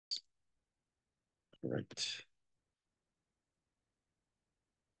Right.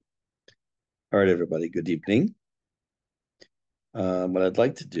 All right, everybody. Good evening. What I'd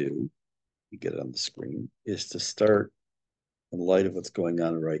like to do, you get it on the screen, is to start, in light of what's going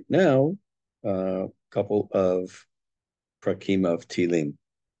on right now, a couple of prakim of Tilim.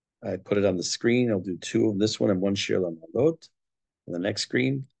 I put it on the screen. I'll do two of this one and one shir lamalot on the next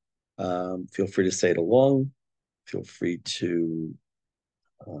screen. Feel free to say it along. Feel free to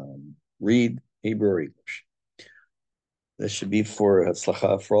read Hebrew or English. This should be for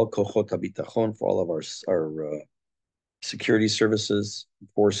Hatzlacha, for all Kochot HaBitachon, for all of our security services,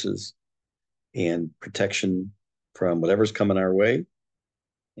 forces, and protection from whatever's coming our way.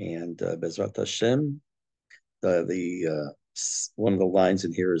 And Bezrat Hashem, the one of the lines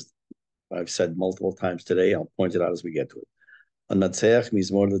in here is I've said multiple times today. I'll point it out as we get to it. Anatzeach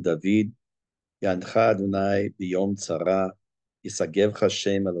mizmor David, Yancha Adonai biyom tzara, Yisagevcha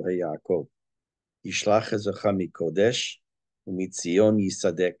Shem Elohei Yaakov, Yishlach ezecha mikodesh, umitzion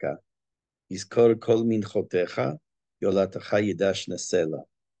yisadeka, Yizkor kol minchotecha, Yolatecha yidash nesela.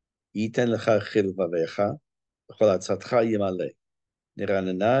 ייתן לך חלבביך, וכל עצתך ימלא.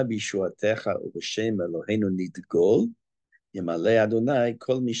 נרננה בישועתך ובשם אלוהינו נדגול, ימלא אדוני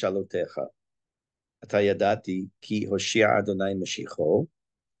כל משאלותיך. עתה ידעתי כי הושיע אדוני משיחו,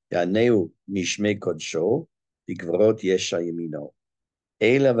 יענהו משמי קודשו, בגברות ישע ימינו.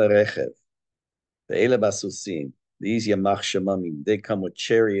 אלה ברכב, ואלה בסוסים, these yamach shemamim, they come with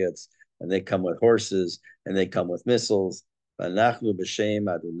chariots, and they come with horses, and they come with missiles, ואנחנו בשם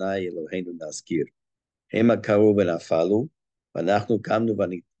אדוני אלוהינו נזכיר. המה קראו ונפלו, ואנחנו קמנו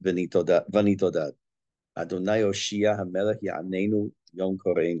ונתעודד. אדוני הושיע המלך יעננו יום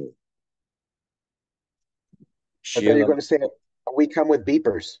קוראנו. I thought you were going to say, we come with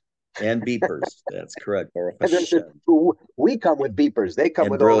beepers. And beepers, that's correct. Baruch Hashem. We come with beepers. They come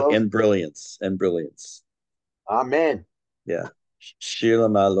with all those. And brilliance. Amen. Yeah. שיר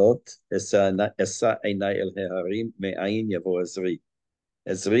למעלות, אשא עיני אל ההרים, מאין יבוא עזרי.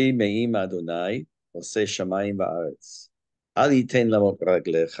 עזרי מעם אדוני, עושה שמיים וארץ. אל ייתן למות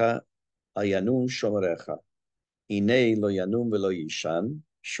רגליך, אל ינום שומריך. הנה לא ינום ולא יישן,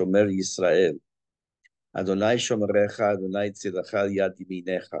 שומר ישראל. אדוני שומריך, אדוני צילך על יד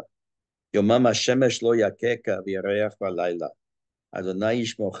ימיניך. יומם השמש לא יככה וירח בלילה. אדוני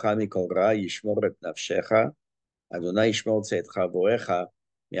ישמורך מכל רע, ישמור את נפשך. Adonai yishmor tzedcha vorecha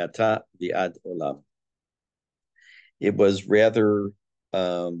mi'ata v'ad olam. It was rather, I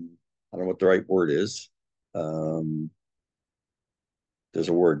don't know what the right word is. There's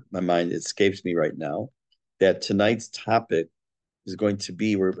a word, my mind escapes me right now, that tonight's topic is going to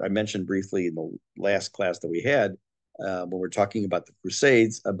be, where I mentioned briefly in the last class that we had, when we're talking about the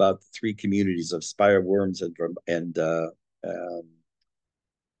Crusades, about the three communities of Spire, Worms, and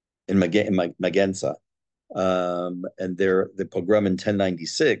Magenza. And the pogrom in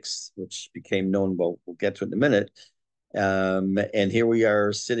 1096, which became known, well, we'll get to it in a minute. And here we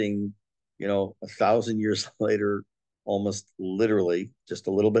are sitting, 1,000 years later, almost literally, just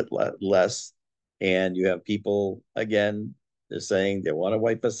a little bit less. And you have people, again, they're saying they want to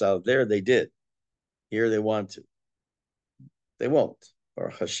wipe us out. There, they did. Here, they want to. They won't,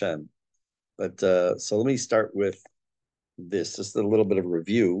 Baruch Hashem. But so let me start with this, just a little bit of a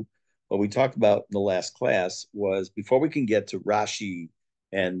review. What we talked about in the last class was, before we can get to Rashi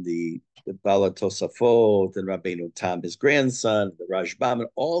and the Bala Tosafot and Rabbeinu Tam, his grandson, the Rashbam, and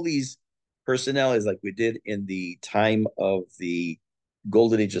all these personalities like we did in the time of the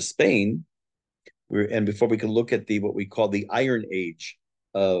Golden Age of Spain, and before we can look at what we call the Iron Age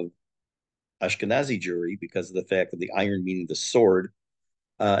of Ashkenazi Jewry, because of the fact that the iron meaning the sword,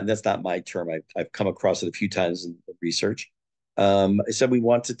 and that's not my term. I've come across it a few times in research. I said we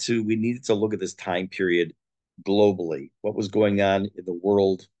needed to look at this time period globally, what was going on in the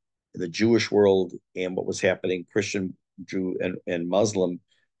world, in the Jewish world, and what was happening Christian, Jew, and Muslim,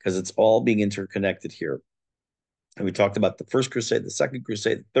 because it's all being interconnected here. And we talked about the First Crusade, the Second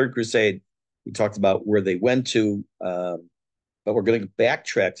Crusade, the Third Crusade. We talked about where they went to, but we're going to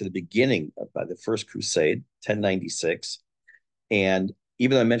backtrack to the beginning of the First Crusade, 1096. And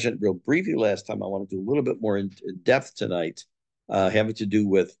even though I mentioned it real briefly last time, I want to do a little bit more in depth tonight, having to do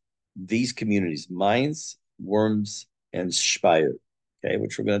with these communities, Mainz, Worms, and Speyer, okay,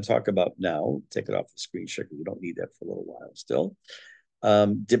 which we're going to talk about now. Take it off the screen share because we don't need that for a little while still.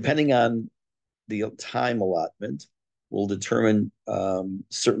 Depending on the time allotment, will determine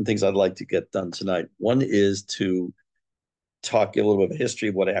certain things I'd like to get done tonight. One is to talk a little bit of history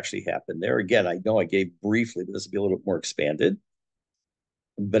of what actually happened there. Again, I know I gave briefly, but this will be a little bit more expanded.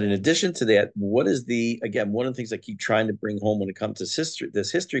 But in addition to that, one of the things I keep trying to bring home when it comes to history,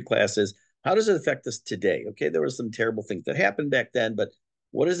 this history class is, How does it affect us today? Okay, there were some terrible things that happened back then, but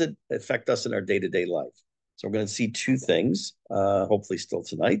what does it affect us in our day-to-day life? So we're going to see two things, hopefully still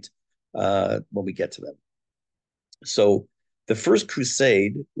tonight, when we get to them. So the First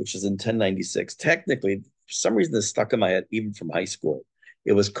Crusade, which is in 1096, technically, for some reason, this stuck in my head even from high school.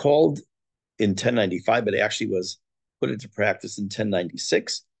 It was called in 1095, but it actually was put into practice in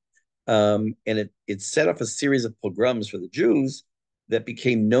 1096. And it set off a series of pogroms for the Jews that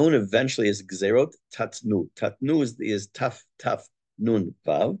became known eventually as Gzerot Tatnu. Tatnu is tough nun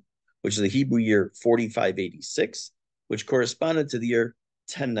vav, which is the Hebrew year 4586, which corresponded to the year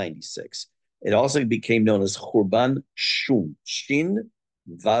 1096. It also became known as Churban Shum, Shin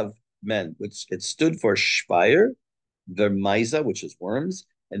Vav Men, which it stood for Shvair, Vermaisa, which is worms,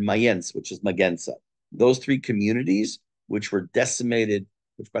 and Mayens, which is Magensa. Those three communities, which were decimated,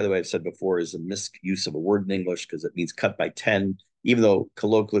 which, by the way, I've said before, is a misuse of a word in English because it means cut by 10, even though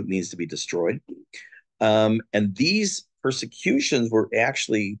colloquially it means to be destroyed. And these persecutions were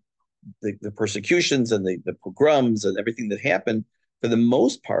actually the persecutions and the pogroms and everything that happened, for the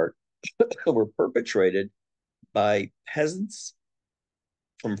most part, were perpetrated by peasants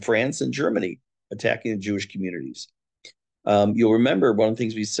from France and Germany attacking the Jewish communities. You'll remember one of the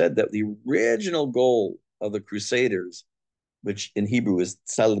things we said, that the original goal of the Crusaders, which in Hebrew is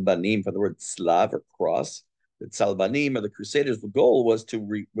Tzalbanim, from the word Slav or cross, the Tzalbanim or the Crusaders, the goal was to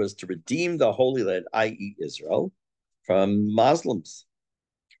redeem the Holy Land, i.e., Israel, from Muslims,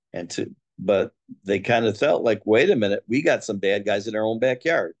 but they kind of felt like, wait a minute, we got some bad guys in our own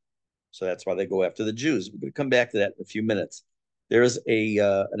backyard, so that's why they go after the Jews. We're going to come back to that in a few minutes. There's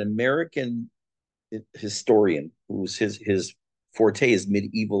an American historian whose his forte is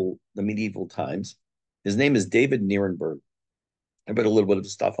the medieval times. His name is David Nierenberg. I read a little bit of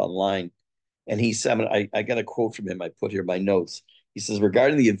stuff online, and he said, I got a quote from him I put here in my notes. He says,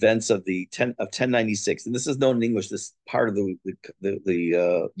 regarding the events of 1096, and this is known in English, this part of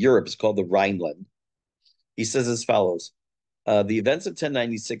the Europe is called the Rhineland. He says as follows: the events of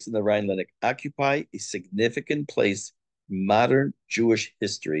 1096 in the Rhineland occupy a significant place in modern Jewish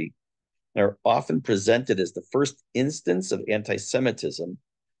history and are often presented as the first instance of anti-Semitism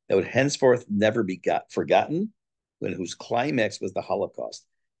that would henceforth never be forgotten, and whose climax was the Holocaust.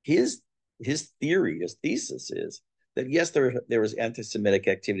 His theory, his thesis is that yes, there was anti-Semitic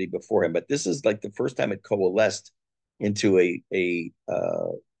activity before him, but this is like the first time it coalesced into a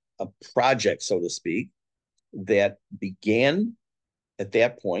project, so to speak, that began at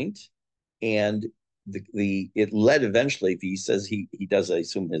that point, and it led eventually. If he says he does, I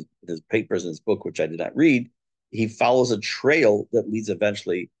assume his papers in his book, which I did not read, he follows a trail that leads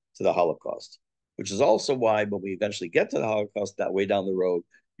eventually to the Holocaust, which is also why when we eventually get to the Holocaust, that way down the road,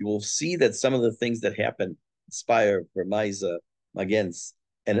 you will see that some of the things that happen, Speyer, Vermaisa, Magens,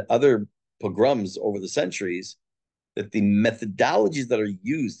 and other pogroms over the centuries, that the methodologies that are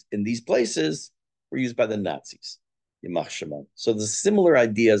used in these places were used by the Nazis. So the similar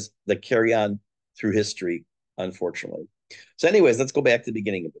ideas that carry on through history, unfortunately. So anyways, let's go back to the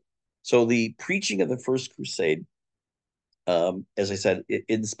beginning of it. So the preaching of the First Crusade, as I said, it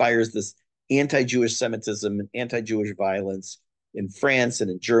inspires this anti-Jewish Semitism and anti-Jewish violence in France and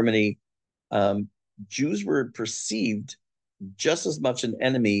in Germany. Jews were perceived just as much an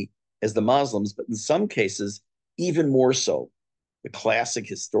enemy as the Muslims, but in some cases, even more so. The classic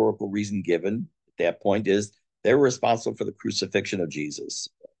historical reason given at that point is they're responsible for the crucifixion of Jesus.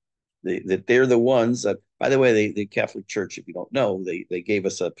 That they're the ones that, by the way, the Catholic Church, if you don't know, they gave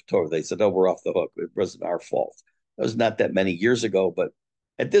us a Torah. They said, oh, we're off the hook. It wasn't our fault. That was not that many years ago, but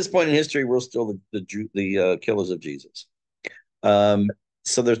at this point in history, we're still the killers of Jesus.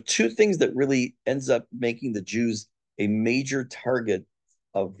 So there's two things that really ends up making the Jews a major target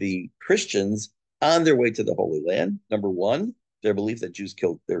of the Christians on their way to the Holy Land. Number one, their belief that Jews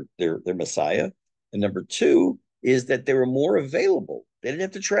killed their Messiah. And number two is that they were more available. They didn't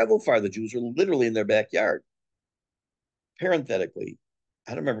have to travel far. The Jews were literally in their backyard. Parenthetically,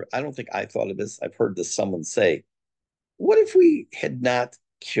 I don't think I thought of this. I've heard this someone say, what if we had not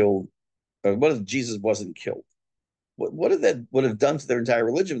killed, or what if Jesus wasn't killed? What if that would have done to their entire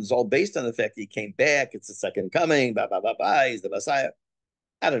religion? It's all based on the fact that he came back. It's the second coming, blah, blah, blah, blah. He's the Messiah.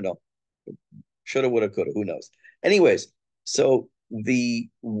 I don't know. Shoulda, woulda, coulda. Who knows? Anyways, so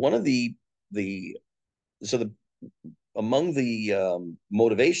among the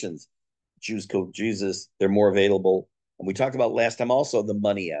motivations, Jews killed Jesus. They're more available, and we talked about last time also the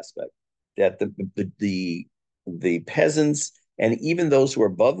money aspect, that the peasants and even those who are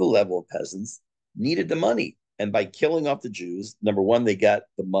above the level of peasants needed the money. And by killing off the Jews, number one, they got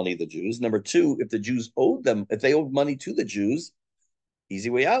the money of the Jews. Number two, if the Jews owed them, if they owed money to the Jews, easy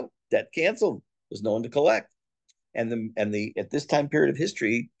way out. debt canceled. There's no one to collect. And the at this time period of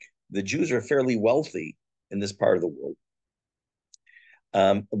history, the Jews are fairly wealthy in this part of the world.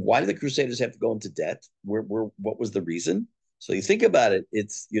 Why did the Crusaders have to go into debt? What was the reason? So you think about it,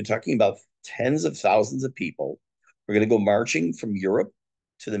 you're talking about tens of thousands of people who are going to go marching from Europe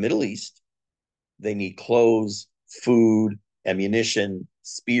to the Middle East. They need clothes, food, ammunition,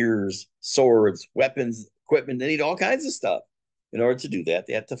 spears, swords, weapons, equipment. They need all kinds of stuff. In order to do that,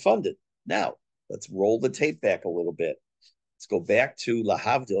 they have to fund it. Now, let's roll the tape back a little bit. Let's go back to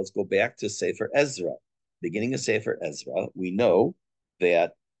Lahavdil. Let's go back to Sefer Ezra. Beginning of Sefer Ezra, we know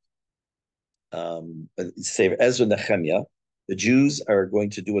that Sefer Ezra Nehemiah, the Jews are going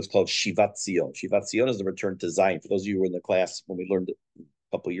to do what's called Shivat Zion. Shivat Zion is the return to Zion. For those of you who were in the class when we learned it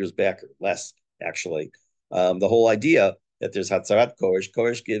a couple of years back, or less, actually, the whole idea that there's Hatzarat Koresh.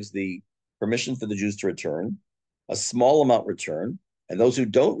 Koresh gives the permission for the Jews to return, a small amount return, and those who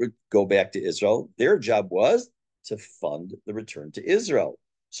don't go back to Israel, their job was to fund the return to Israel.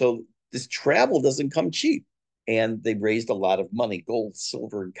 So this travel doesn't come cheap. And they raised a lot of money, gold,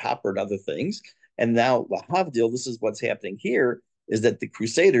 silver, and copper, and other things. And now, Lahavdil, this is what's happening here, is that the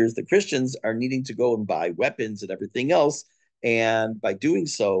Crusaders, the Christians, are needing to go and buy weapons and everything else. And by doing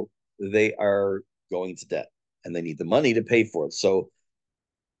so, they are going to debt, and they need the money to pay for it. So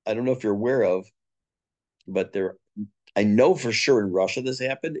I don't know if you're aware of, but I know for sure in Russia this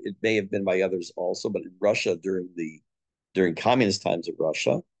happened. It may have been by others also, but in Russia during communist times of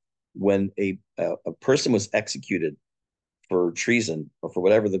Russia, when a person was executed for treason or for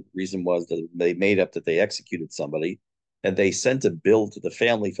whatever the reason was that they made up that they executed somebody, and they sent a bill to the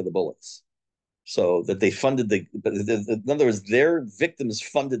family for the bullets, so that they funded in other words, their victims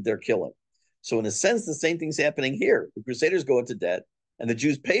funded their killing. So in a sense, the same thing's happening here. The Crusaders go into debt, and the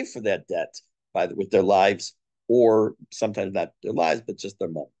Jews pay for that debt with their lives, or sometimes not their lives, but just their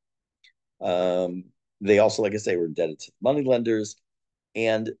money. They also, like I say, were indebted to money lenders.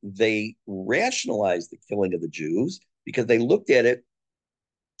 And they rationalized the killing of the Jews because they looked at it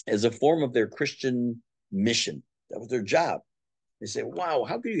as a form of their Christian mission. That was their job. They say, wow,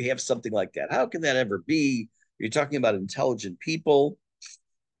 how could you have something like that? How can that ever be? You're talking about intelligent people.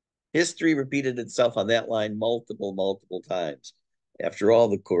 History repeated itself on that line multiple times. After all,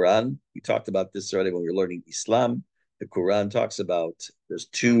 the Quran, we talked about this already when we were learning Islam. The Quran talks about, there's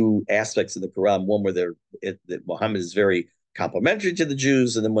two aspects in the Quran. One where that Muhammad is very complimentary to the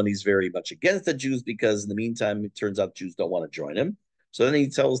Jews, and then when he's very much against the Jews, because in the meantime, it turns out Jews don't want to join him. So then he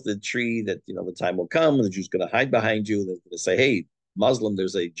tells the tree that, the time will come and the Jew's going to hide behind you. They're going to say, hey, Muslim,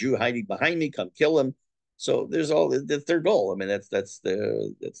 there's a Jew hiding behind me, come kill him. So that's their goal. I mean, that's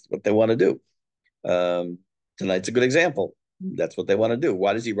what they want to do. Tonight's a good example. That's what they want to do.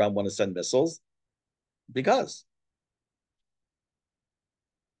 Why does Iran want to send missiles? Because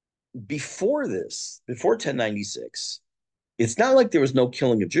before 1096, it's not like there was no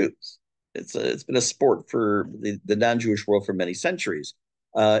killing of Jews. It's been a sport for the non-Jewish world for many centuries.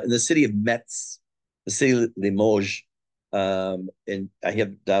 In the city of Metz, the city of Limoges, and I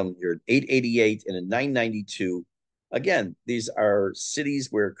have down here 888 and in 992. Again, these are cities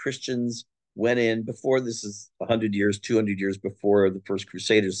where Christians went in before. This is 100 years, 200 years before the first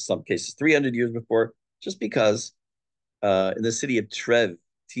Crusaders, in some cases 300 years before, just because in the city of Treves,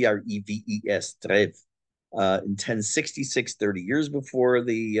 Treves, Treves, in 1066, 30 years before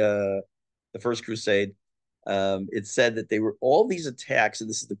the First Crusade, it said that they were all these attacks, and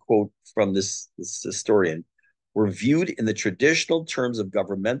this is the quote from this historian, were viewed in the traditional terms of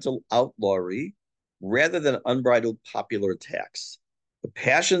governmental outlawry rather than unbridled popular attacks. The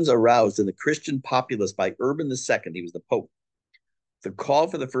passions aroused in the Christian populace by Urban II, he was the Pope, the call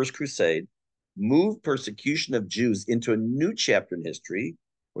for the First Crusade, moved persecution of Jews into a new chapter in history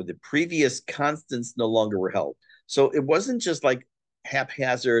where the previous constants no longer were held. So it wasn't just like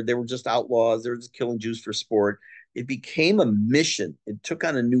haphazard, they were just outlaws, they were just killing Jews for sport. It became a mission. It took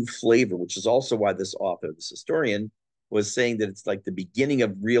on a new flavor, which is also why this author, this historian, was saying that it's like the beginning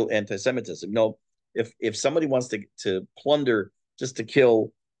of real anti-Semitism. If somebody wants to plunder just to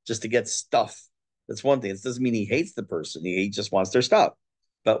kill, just to get stuff, that's one thing. It doesn't mean he hates the person. He just wants their stuff.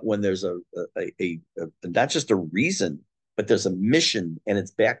 But when there's a not just a reason, but there's a mission, and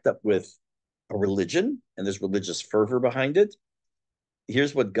it's backed up with a religion, and there's religious fervor behind it.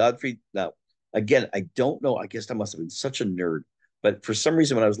 Here's what Godfrey. Now, again, I don't know. I guess I must have been such a nerd, but for some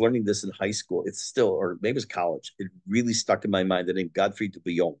reason, when I was learning this in high school, it's still, or maybe it was college, it really stuck in my mind. The name Godfrey de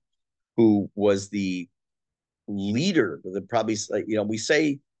Bouillon, who was the leader. Probably, we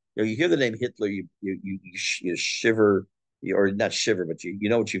say, you hear the name Hitler, you shiver, or not shiver, but you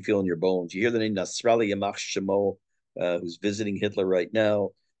know what you feel in your bones. You hear the name Nasrallah Yamach Shemo, who's visiting Hitler right now.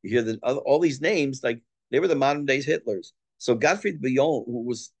 You hear all these names, like they were the modern days Hitlers. So Gottfried Billon, who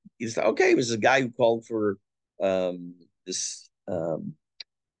was, he's okay, he was a guy who called for this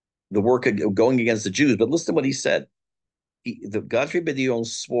the work of going against the Jews. But listen to what he said. Gottfried Billon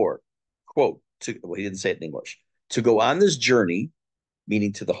swore, quote, well, he didn't say it in English, to go on this journey,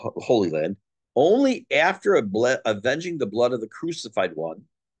 meaning to the Holy Land, only after avenging the blood of the crucified one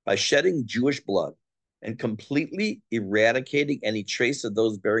by shedding Jewish blood and completely eradicating any trace of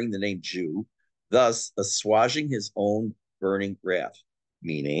those bearing the name Jew, thus assuaging his own burning wrath.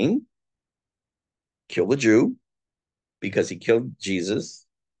 Meaning, kill the Jew because he killed Jesus.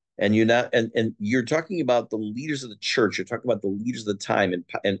 And you're talking about the leaders of the church. You're talking about the leaders of the time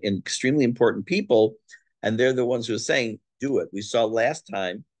and extremely important people, and they're the ones who are saying, "Do it." We saw last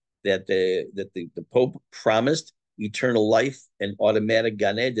time that the Pope promised eternal life and automatic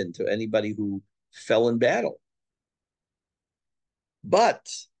Gan Eden to anybody who fell in battle. But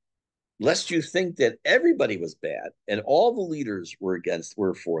lest you think that everybody was bad and all the leaders were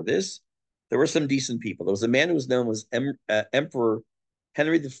for this, there were some decent people. There was a man who was known as Emperor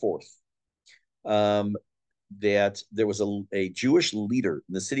Henry IV. That there was a Jewish leader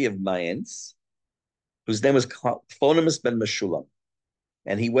in the city of Mainz whose name was Clonimus ben Meshulam.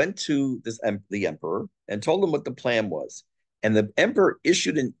 And he went to the emperor and told him what the plan was. And the emperor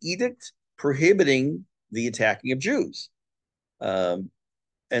issued an edict prohibiting the attacking of Jews. And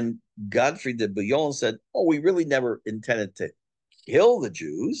Godfrey de Bouillon said, "Oh, we really never intended to kill the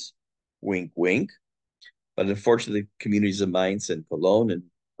Jews." Wink, wink. But unfortunately, communities of Mainz and Cologne and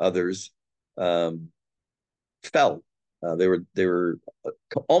others fell. They were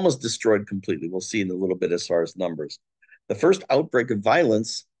almost destroyed completely. We'll see in a little bit as far as numbers. The first outbreak of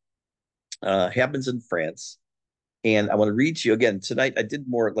violence happens in France. And I want to read to you again tonight. I did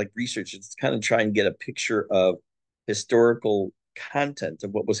more like research. It's kind of try and get a picture of historical content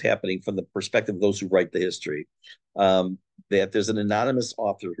of what was happening from the perspective of those who write the history. That there's an anonymous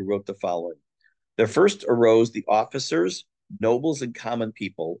author who wrote the following. There first arose the officers, nobles, and common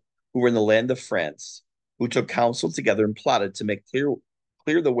people who were in the land of France, who took counsel together and plotted to make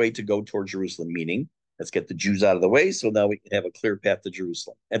clear the way to go toward Jerusalem, meaning, let's get the Jews out of the way so now we can have a clear path to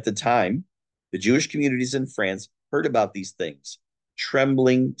Jerusalem. At the time, the Jewish communities in France heard about these things.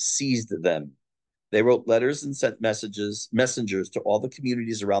 Trembling seized them. They wrote letters and sent messengers to all the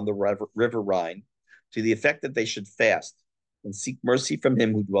communities around the river Rhine to the effect that they should fast and seek mercy from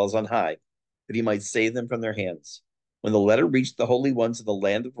him who dwells on high, that he might save them from their hands. When the letter reached the holy ones of the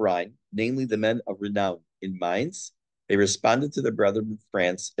land of Rhine, namely the men of renown in Mainz, they responded to their brethren in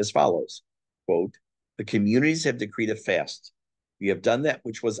France as follows, quote, "The communities have decreed a fast. We have done that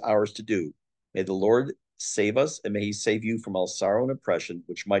which was ours to do. May the Lord save us, and may he save you from all sorrow and oppression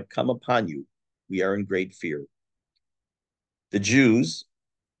which might come upon you. We are in great fear." The Jews,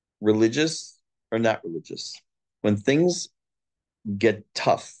 religious or not religious, when things get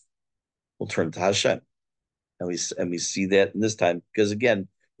tough, will turn to Hashem. And we see that in this time, because again,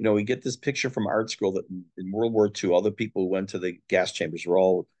 we get this picture from art school that in World War II, all the people who went to the gas chambers were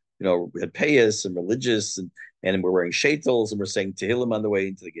all, had pious and religious, and we're wearing shaitels and we're saying Tehillim on the way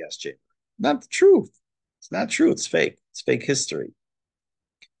into the gas chamber. Not the truth. It's not true. It's fake. It's fake history.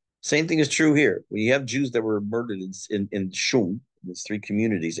 Same thing is true here. When you have Jews that were murdered in Shum, in these three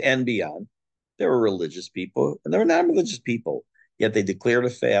communities and beyond, there were religious people and there were non-religious people. Yet they declared a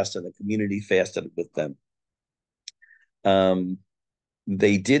fast and the community fasted with them.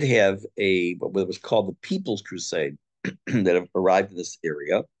 They did have what was called the People's Crusade that arrived in this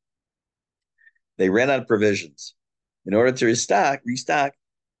area. They ran out of provisions. In order to restock,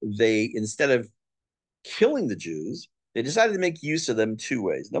 they, instead of killing the Jews, they decided to make use of them two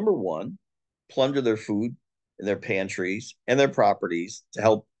ways. Number one, plunder their food and their pantries and their properties to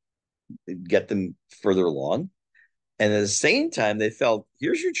help get them further along. And at the same time, they felt,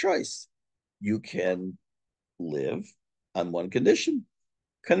 here's your choice. You can live on one condition: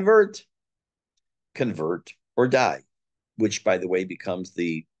 convert or die, which, by the way, becomes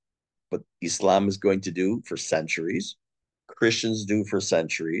what Islam is going to do for centuries, Christians do for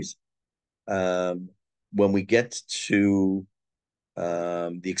centuries. When we get to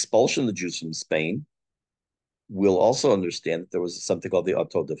the expulsion of the Jews from Spain, we'll also understand that there was something called the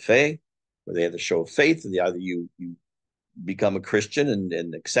auto de fe, where they had to show faith. Either you become a Christian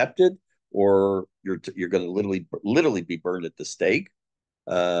and accepted, or you're going to literally be burned at the stake,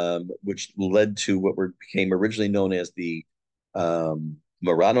 which led to what became originally known as the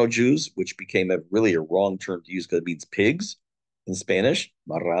Marrano Jews, which became really a wrong term to use because it means pigs in Spanish,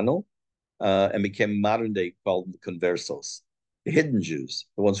 Marrano, and became modern day called conversos. the hidden Jews,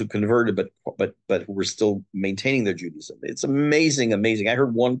 the ones who converted but who were still maintaining their Judaism. It's amazing, amazing. I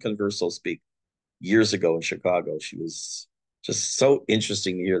heard one converso speak years ago in Chicago. She was just so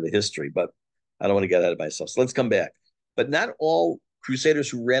interesting to hear the history, but I don't want to get ahead of myself. So let's come back. But not all crusaders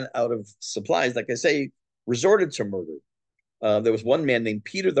who ran out of supplies, like I say, resorted to murder. There was one man named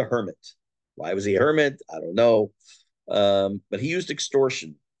Peter the Hermit. Why was he a hermit? I don't know. But he used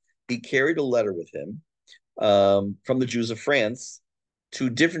extortion. He carried a letter with him from the Jews of France to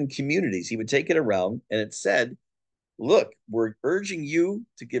different communities. He would take it around, and it said, "Look, we're urging you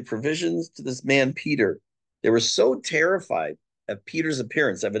to give provisions to this man, Peter." They were so terrified of Peter's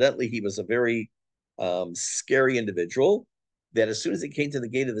appearance. Evidently, he was a very scary individual that as soon as he came to the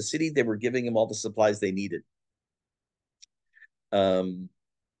gate of the city, they were giving him all the supplies they needed. Um,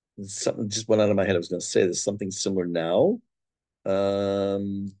 Something just went out of my head. I was going to say there's something similar now.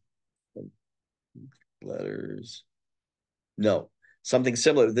 Um, Letters. No, something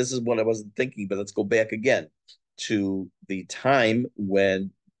similar. This is what I wasn't thinking, but let's go back again to the time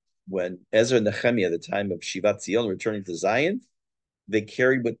when Ezra and Nehemiah, the time of Shivat Zion, returning to Zion, they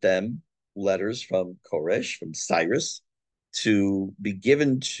carried with them letters from Koresh, from Cyrus, to be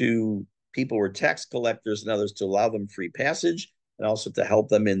given to people who were tax collectors and others to allow them free passage and also to help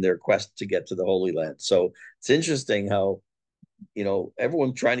them in their quest to get to the Holy Land. So it's interesting how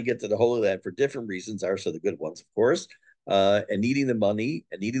everyone trying to get to the Holy Land for different reasons, ours are the good ones, of course, and needing the money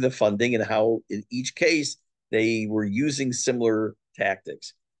and needing the funding, and how in each case they were using similar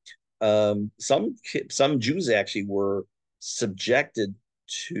tactics. Some Jews actually were subjected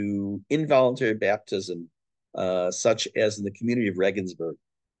to involuntary baptism, such as in the community of Regensburg.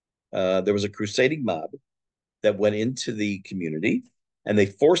 There was a crusading mob that went into the community and they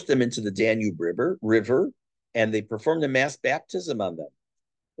forced them into the Danube River, and they performed a mass baptism on them.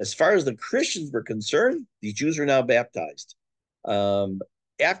 As far as the Christians were concerned, the Jews were now baptized. Um,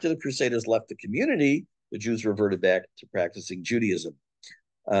 After the Crusaders left the community, the Jews reverted back to practicing Judaism.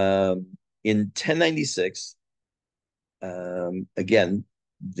 In 1096, again,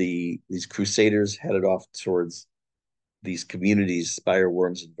 these Crusaders headed off towards these communities, Spire,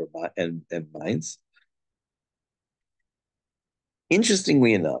 Worms, and Vermont, and Mainz.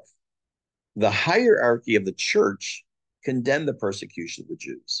 Interestingly enough, the hierarchy of the church condemned the persecution of the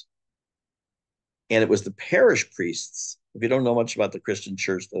Jews. And it was the parish priests. If you don't know much about the Christian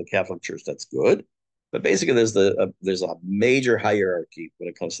church, the Catholic church, that's good. But basically, there's a major hierarchy when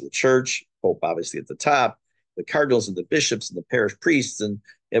it comes to the church. Pope obviously at the top, the cardinals and the bishops and the parish priests, and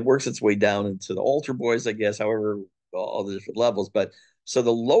it works its way down into the altar boys, I guess. However, all the different levels. But so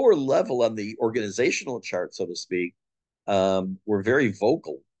the lower level on the organizational chart, so to speak, were very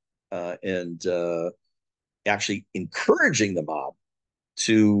vocal and actually encouraging the mob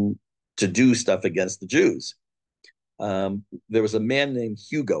to do stuff against the Jews. There was a man named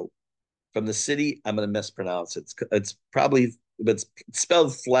Hugo from the city. I'm going to mispronounce it. It's probably, but it's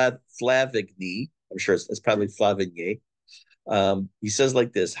spelled Flavigny. I'm sure it's probably Flavigny. He says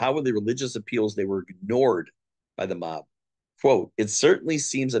like this: how were the religious appeals? They were ignored by the mob. Quote, it certainly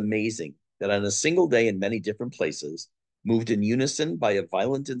seems amazing that on a single day in many different places, moved in unison by a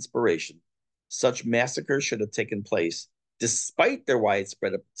violent inspiration, such massacres should have taken place despite their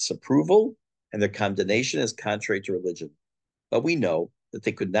widespread disapproval and their condemnation as contrary to religion. But we know that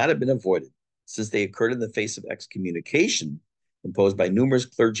they could not have been avoided, since they occurred in the face of excommunication imposed by numerous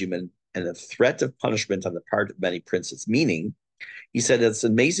clergymen and a threat of punishment on the part of many princes. Meaning, he said it's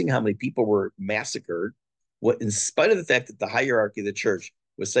amazing how many people were massacred, in spite of the fact that the hierarchy of the church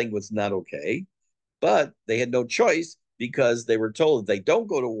was saying what's not okay, but they had no choice because they were told if they don't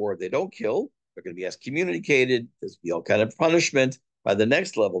go to war, they don't kill, they're going to be excommunicated. There's be all kind of punishment by the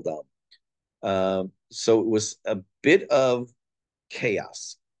next level down. So it was a bit of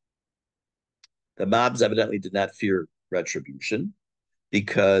chaos. The mobs evidently did not fear retribution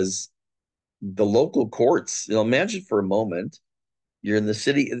because the local courts, imagine for a moment, you're in the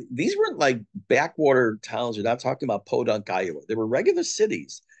city. These weren't like backwater towns. You're not talking about Podunk, Iowa. They were regular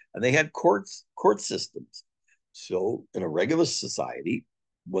cities and they had court systems. So in a regular society,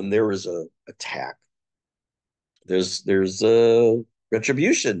 when there is a attack, there's a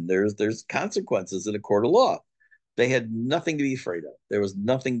retribution. There's consequences in a court of law. They had nothing to be afraid of. There was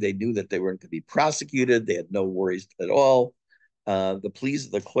nothing. They knew that they weren't going to be prosecuted. They had no worries at all. The pleas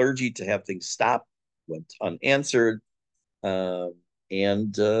of the clergy to have things stop went unanswered, and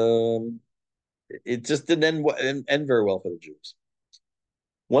it just didn't end very well for the Jews.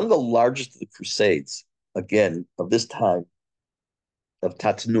 One of the largest of the Crusades, again of this time of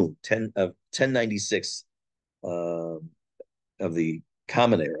Tatnu, 1096 of the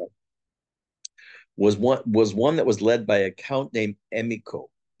Common Era, was one that was led by a count named Emico,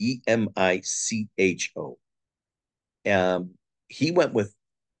 Emicho. Um, he went with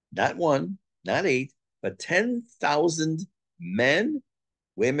not one, not eight, but 10,000 men,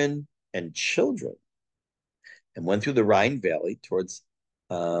 women, and children, and went through the Rhine Valley towards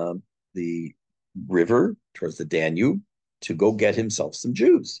the river, towards the Danube, to go get himself some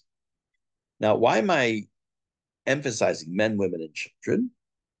Jews. Now, why am I emphasizing men, women, and children?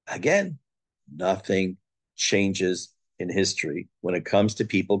 Again, nothing changes in history when it comes to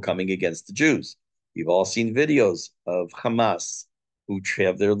people coming against the Jews. You've all seen videos of Hamas who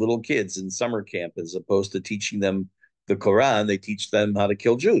have their little kids in summer camp. As opposed to teaching them the Quran, they teach them how to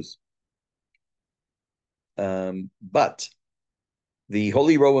kill Jews. But the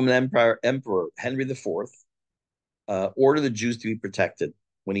Holy Roman Emperor Henry IV ordered the Jews to be protected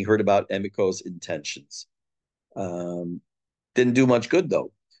when he heard about Emico's intentions. Didn't do much good,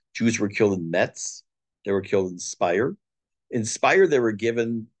 though. Jews were killed in Metz. They were killed in Speyer. In Speyer, they were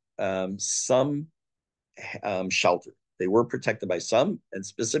given some shelter. They were protected by some, and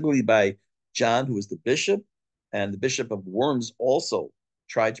specifically by John, who was the bishop, and the Bishop of Worms also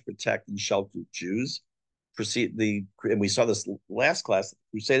tried to protect and shelter Jews. And we saw this last class. The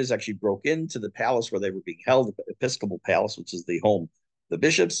Crusaders actually broke into the palace where they were being held, the Episcopal Palace, which is the home of the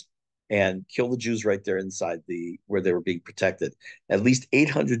bishops, and killed the Jews right there inside where they were being protected. At least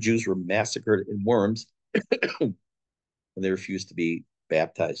 800 Jews were massacred in Worms, and they refused to be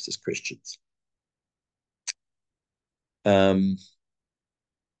baptized as Christians. Even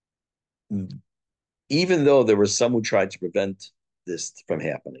though there were some who tried to prevent this from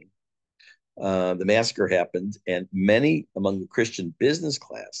happening, the massacre happened, and many among the Christian business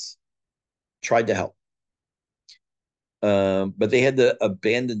class tried to help. But they had to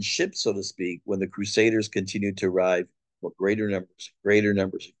abandon ship, so to speak, when the Crusaders continued to arrive with greater numbers, greater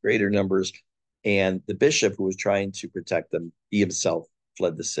numbers, greater numbers. And the bishop who was trying to protect them, he himself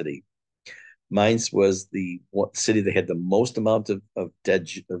fled the city. Mainz was the city that had the most amount of dead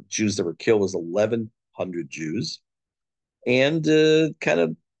of Jews that were killed, was 1,100 Jews. And kind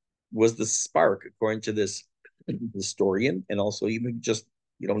of was the spark, according to this historian, and also even just,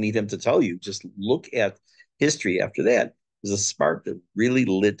 you don't need him to tell you, just look at history after that. There's a spark that really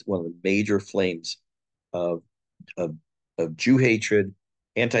lit one of the major flames of, of, of Jew hatred,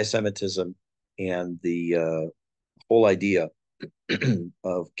 anti-Semitism, and the whole idea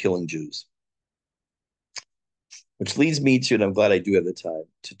of killing Jews. Which leads me to, and I'm glad I do have the time,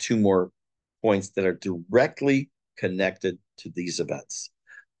 to two more points that are directly connected to these events.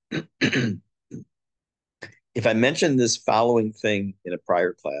 If I mentioned this following thing in a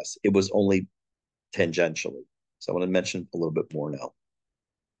prior class, it was only tangentially. So I want to mention a little bit more now.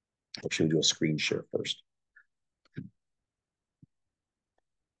 Actually, we'll do a screen share first.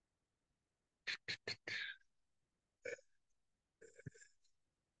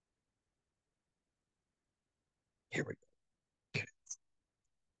 Here we go.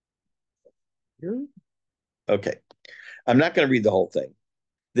 Here. Okay. I'm not going to read the whole thing.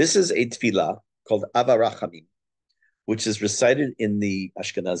 This is a tefillah called Avarachamim, which is recited in the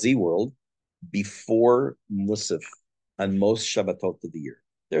Ashkenazi world before Musaf on most Shabbatot of the year.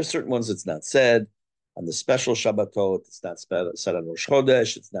 There are certain ones that's not said. On the special Shabbatot, it's not said on Rosh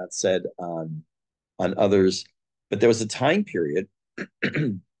Chodesh, it's not said on others. But there was a time period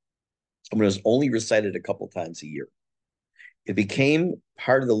when it was only recited a couple times a year. It became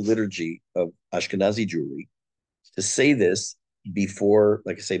part of the liturgy of Ashkenazi Jewry to say this before,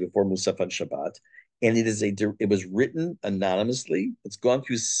 like I say, before Musaf on Shabbat. And it was written anonymously. It's gone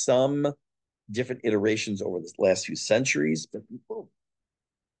through some different iterations over the last few centuries. But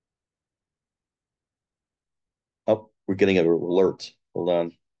oh, we're getting an alert. Hold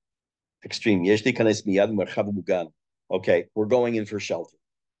on. Extreme. Okay, we're going in for shelter.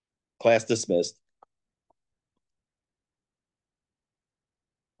 Class dismissed.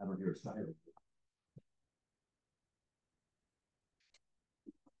 I don't hear a siren.